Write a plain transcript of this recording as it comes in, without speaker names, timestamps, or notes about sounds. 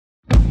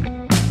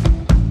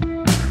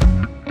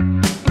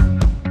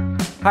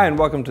Hi and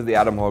welcome to the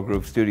Adam Hall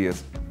Group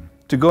Studios.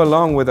 To go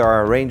along with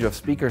our range of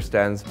speaker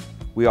stands,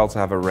 we also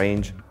have a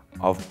range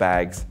of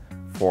bags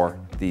for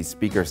these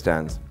speaker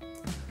stands.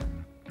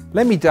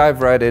 Let me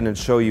dive right in and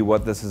show you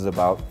what this is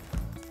about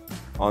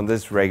on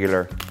this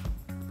regular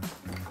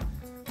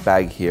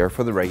bag here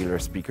for the regular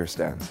speaker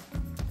stands.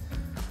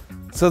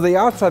 So the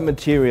outside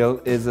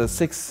material is a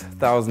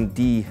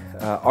 6000D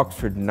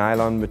Oxford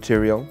nylon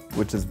material,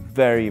 which is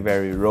very,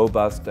 very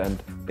robust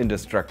and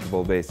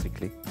indestructible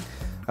basically.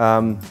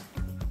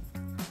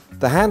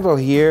 The handle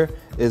here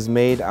is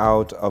made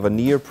out of a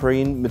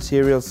neoprene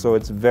material, so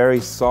it's very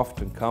soft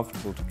and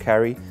comfortable to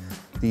carry.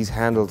 These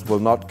handles will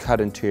not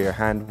cut into your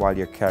hand while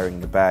you're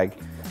carrying the bag,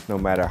 no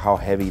matter how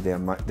heavy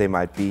they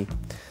might be.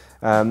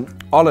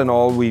 All in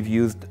all, we've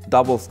used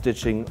double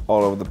stitching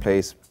all over the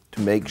place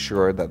to make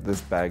sure that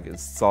this bag is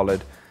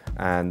solid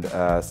and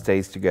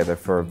stays together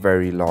for a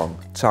very long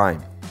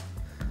time.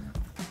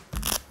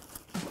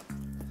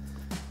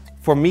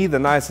 For me, the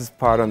nicest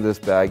part on this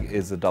bag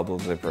is the double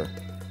zipper.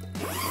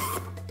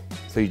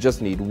 So you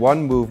just need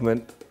one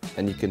movement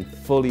and you can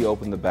fully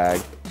open the bag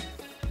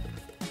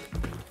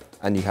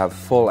and you have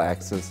full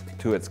access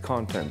to its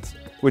contents,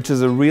 which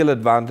is a real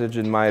advantage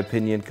in my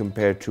opinion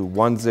compared to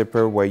one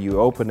zipper where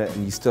you open it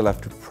and you still have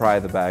to pry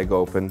the bag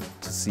open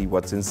to see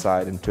what's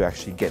inside and to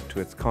actually get to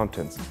its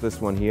contents. This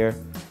one here,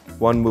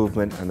 one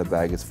movement and the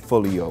bag is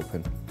fully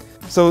open.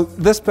 So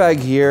this bag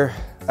here,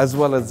 as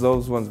well as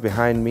those ones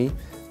behind me,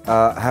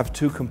 have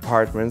two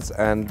compartments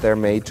and they're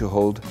made to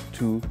hold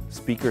two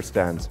speaker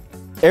stands.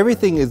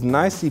 Everything is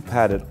nicely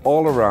padded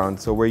all around,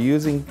 so we're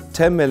using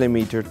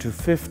 10mm to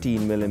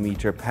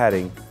 15mm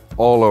padding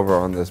all over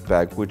on this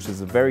bag, which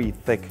is a very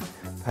thick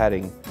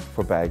padding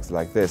for bags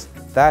like this.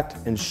 That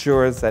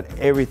ensures that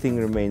everything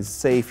remains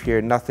safe here,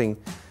 nothing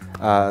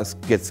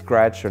gets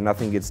scratched or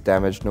nothing gets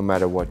damaged no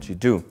matter what you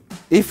do.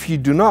 If you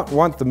do not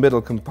want the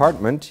middle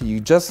compartment, you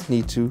just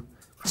need to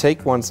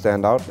take one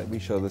stand out. Let me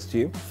show this to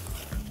you.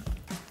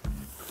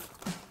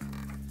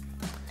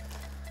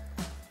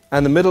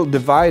 And the middle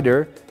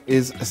divider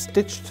is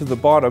stitched to the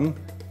bottom,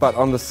 but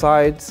on the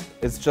sides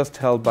it's just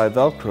held by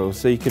Velcro,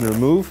 so you can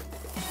remove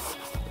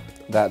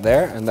that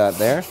there and that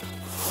there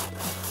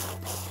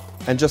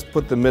and just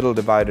put the middle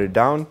divider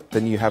down,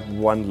 then you have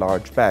one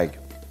large bag.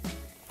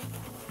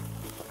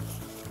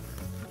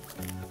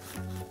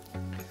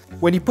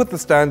 When you put the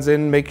stands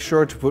in, make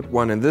sure to put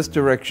one in this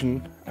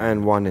direction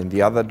and one in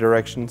the other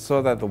direction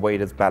so that the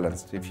weight is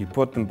balanced. If you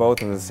put them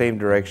both in the same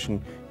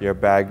direction, your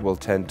bag will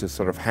tend to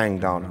sort of hang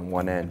down on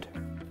one end.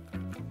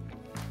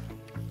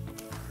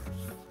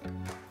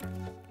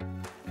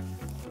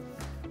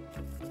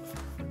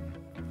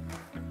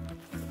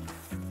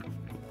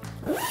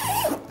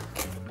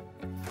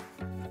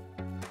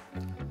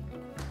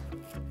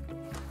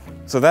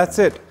 So that's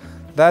it.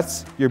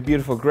 That's your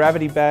beautiful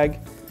gravity bag.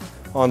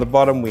 On the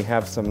bottom we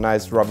have some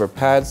nice rubber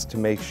pads to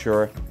make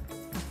sure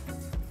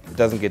it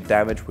doesn't get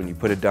damaged when you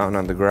put it down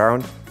on the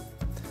ground.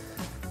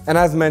 And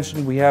as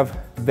mentioned, we have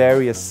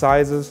various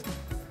sizes.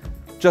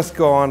 Just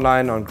go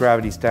online on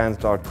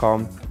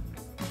gravitystands.com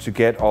to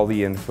get all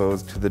the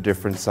infos to the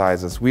different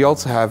sizes. We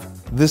also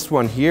have this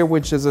one here,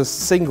 which is a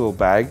single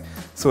bag,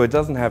 so it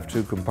doesn't have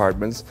two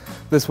compartments.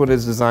 This one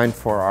is designed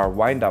for our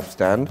wind-up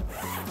stand.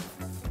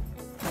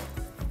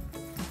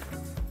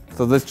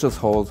 So this just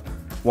holds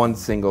one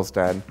single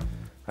stand,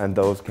 and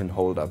those can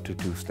hold up to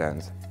two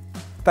stands.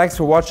 Thanks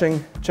for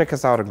watching. Check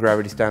us out on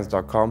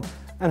gravitystands.com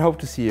and hope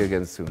to see you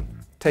again soon.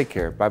 Take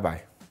care.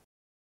 Bye-bye.